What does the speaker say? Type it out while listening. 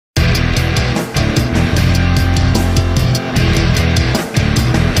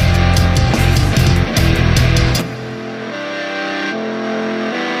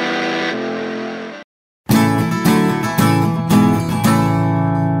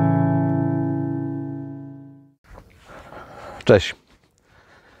Cześć.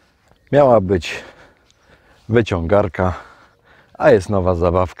 Miała być wyciągarka, a jest nowa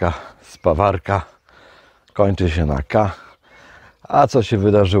zabawka, spawarka. Kończy się na K. A co się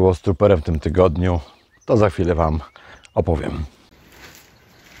wydarzyło z Trooperem w tym tygodniu, to za chwilę Wam opowiem.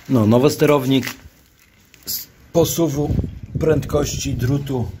 No, nowy sterownik z posuwu prędkości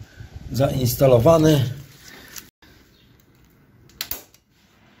drutu zainstalowany.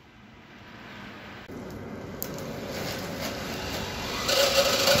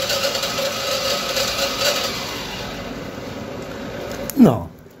 No,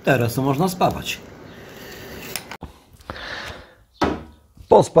 teraz to można spawać.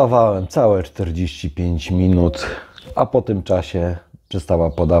 Pospawałem całe 45 minut, a po tym czasie przestała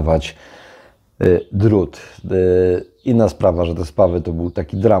podawać drut. Inna sprawa, że te spawy to był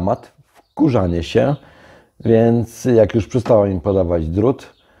taki dramat, wkurzanie się, więc jak już przestała mi podawać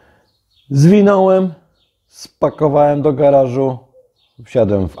drut, zwinąłem, spakowałem do garażu,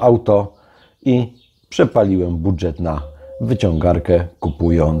 wsiadłem w auto i przepaliłem budżet na wyciągarkę,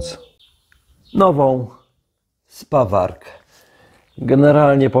 kupując nową spawarkę.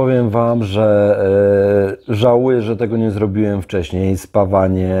 Generalnie powiem Wam, że żałuję, że tego nie zrobiłem wcześniej.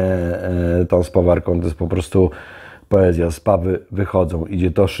 Spawanie tą spawarką to jest po prostu poezja. Spawy wychodzą,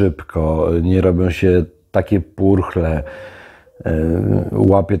 idzie to szybko, nie robią się takie purchle,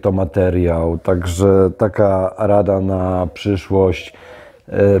 łapie to materiał. Także taka rada na przyszłość.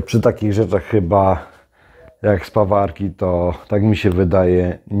 Przy takich rzeczach chyba jak spawarki, to tak mi się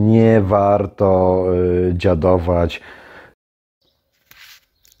wydaje, nie warto dziadować.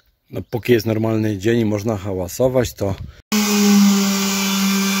 No, póki jest normalny dzień i można hałasować, to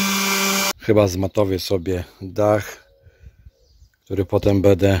chyba zmatowię sobie dach, który potem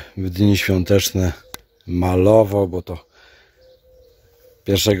będę w dni świąteczne malował, bo to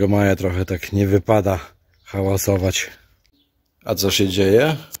 1 maja trochę tak nie wypada hałasować. A co się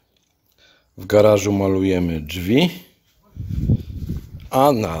dzieje? W garażu malujemy drzwi,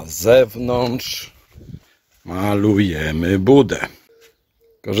 a na zewnątrz malujemy budę.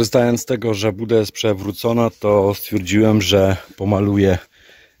 Korzystając z tego, że buda jest przewrócona, to stwierdziłem, że pomaluję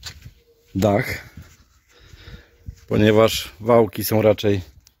dach, ponieważ wałki są raczej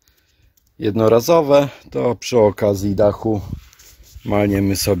jednorazowe, to przy okazji dachu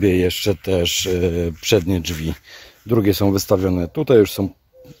malniemy sobie jeszcze też przednie drzwi. Drugie są wystawione tutaj, już są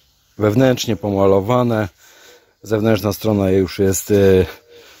wewnętrznie pomalowane. Zewnętrzna strona już jest,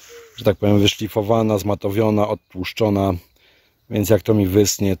 że tak powiem, wyszlifowana, zmatowiona, odtłuszczona. Więc jak to mi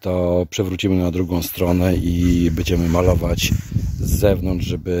wysnie, to przewrócimy na drugą stronę i będziemy malować z zewnątrz,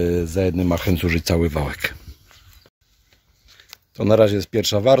 żeby za jednym machem zużyć cały wałek. To na razie jest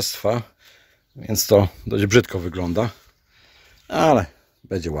pierwsza warstwa, więc to dość brzydko wygląda, ale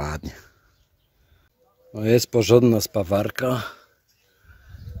będzie ładnie. No, jest porządna spawarka.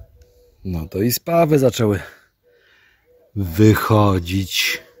 No to i spawy zaczęły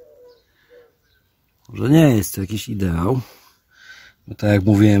wychodzić. Może nie jest to jakiś ideał. Bo tak jak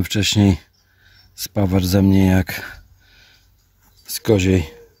mówiłem wcześniej, spawacz ze mnie jak z koziej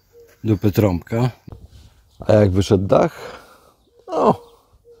dupy trąbka. A jak wyszedł dach? No,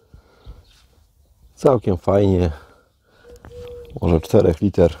 całkiem fajnie. Może 4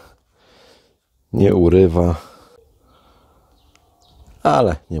 liter nie urywa,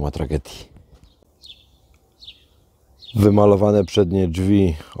 ale nie ma tragedii. Wymalowane przednie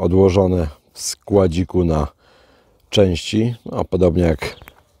drzwi odłożone w składziku na części, no, podobnie jak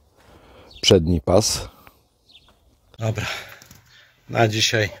przedni pas. Dobra, na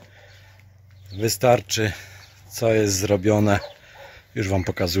dzisiaj wystarczy, co jest zrobione. Już Wam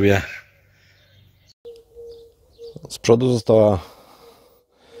pokazuję. Z przodu została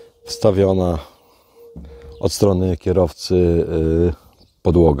wstawiona od strony kierowcy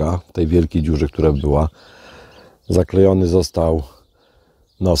podłoga w tej wielkiej dziurze, która była. Zaklejony został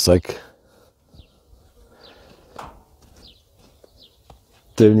nosek.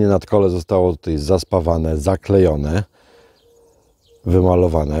 Tylnie nadkole zostało tutaj zaspawane, zaklejone,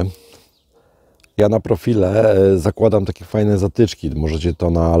 wymalowane. Ja na profile zakładam takie fajne zatyczki. Możecie to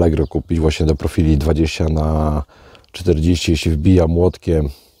na Allegro kupić właśnie do profili 20×40. Jeśli wbija młotkiem,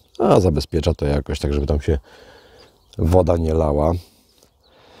 a zabezpiecza to jakoś tak, żeby tam się woda nie lała.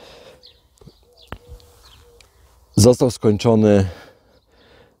 Został skończony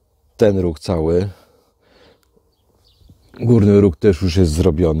ten róg cały. Górny róg też już jest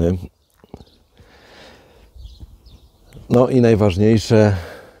zrobiony. No i najważniejsze,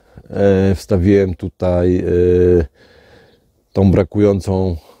 wstawiłem tutaj tą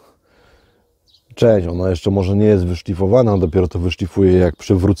brakującą część. Ona jeszcze może nie jest wyszlifowana, dopiero to wyszlifuję jak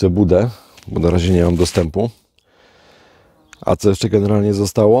przywrócę budę, bo na razie nie mam dostępu. A co jeszcze generalnie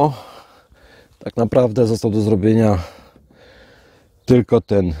zostało? Tak naprawdę został do zrobienia tylko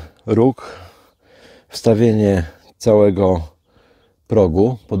ten róg, wstawienie całego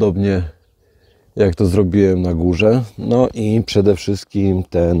progu, podobnie jak to zrobiłem na górze. No i przede wszystkim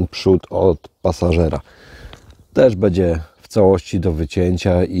ten przód od pasażera. Też będzie w całości do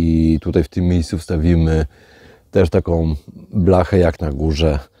wycięcia i tutaj w tym miejscu wstawimy też taką blachę jak na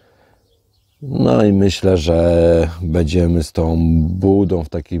górze. No i myślę, że będziemy z tą budą w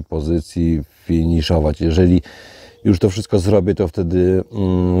takiej pozycji finiszować. Jeżeli już to wszystko zrobię, to wtedy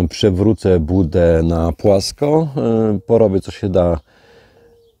przewrócę budę na płasko, porobię co się da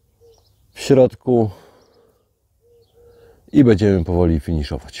w środku i będziemy powoli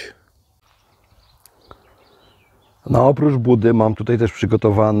finiszować. No, oprócz budy mam tutaj też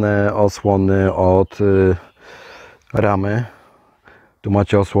przygotowane osłony od ramy. Tu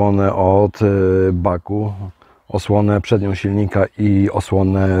macie osłonę od baku, osłonę przednią silnika i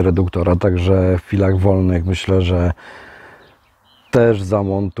osłonę reduktora, także w chwilach wolnych myślę, że też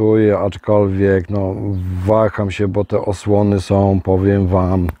zamontuję, aczkolwiek no, waham się, bo te osłony są, powiem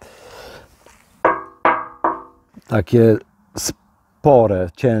Wam, takie spore,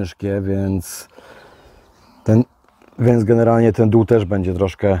 ciężkie, więc generalnie ten dół też będzie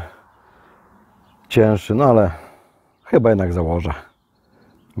troszkę cięższy, no ale chyba jednak założę.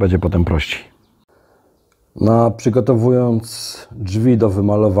 Będzie potem prościej. No, przygotowując drzwi do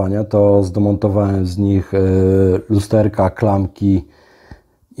wymalowania, to zdemontowałem z nich lusterka, klamki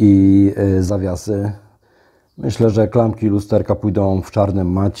i zawiasy. Myślę, że klamki i lusterka pójdą w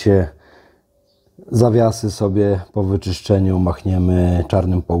czarnym macie. Zawiasy sobie po wyczyszczeniu machniemy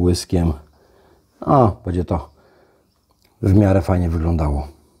czarnym połyskiem. A będzie to w miarę fajnie wyglądało.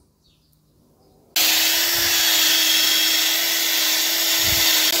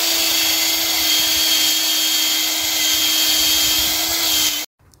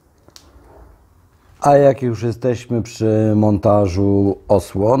 A jak już jesteśmy przy montażu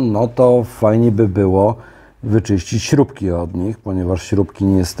osłon, no to fajnie by było wyczyścić śrubki od nich, ponieważ śrubki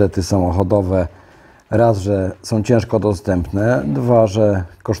niestety samochodowe raz, że są ciężko dostępne, dwa, że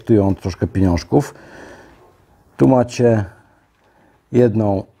kosztują troszkę pieniążków. Tu macie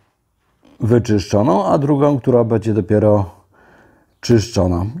jedną wyczyszczoną, a drugą, która będzie dopiero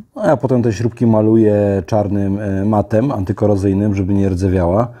czyszczona. A ja potem te śrubki maluję czarnym matem antykorozyjnym, żeby nie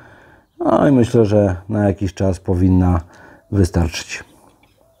rdzewiała. No i myślę, że na jakiś czas powinna wystarczyć.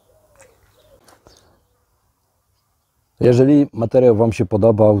 Jeżeli materiał Wam się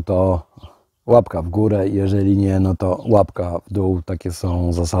podobał, to łapka w górę. Jeżeli nie, no to łapka w dół. Takie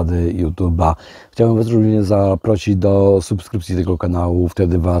są zasady YouTube'a. Chciałbym Was również zaprosić do subskrypcji tego kanału.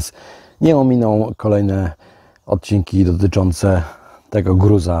 Wtedy Was nie ominą kolejne odcinki dotyczące tego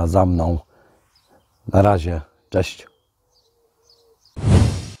gruza za mną. Na razie. Cześć.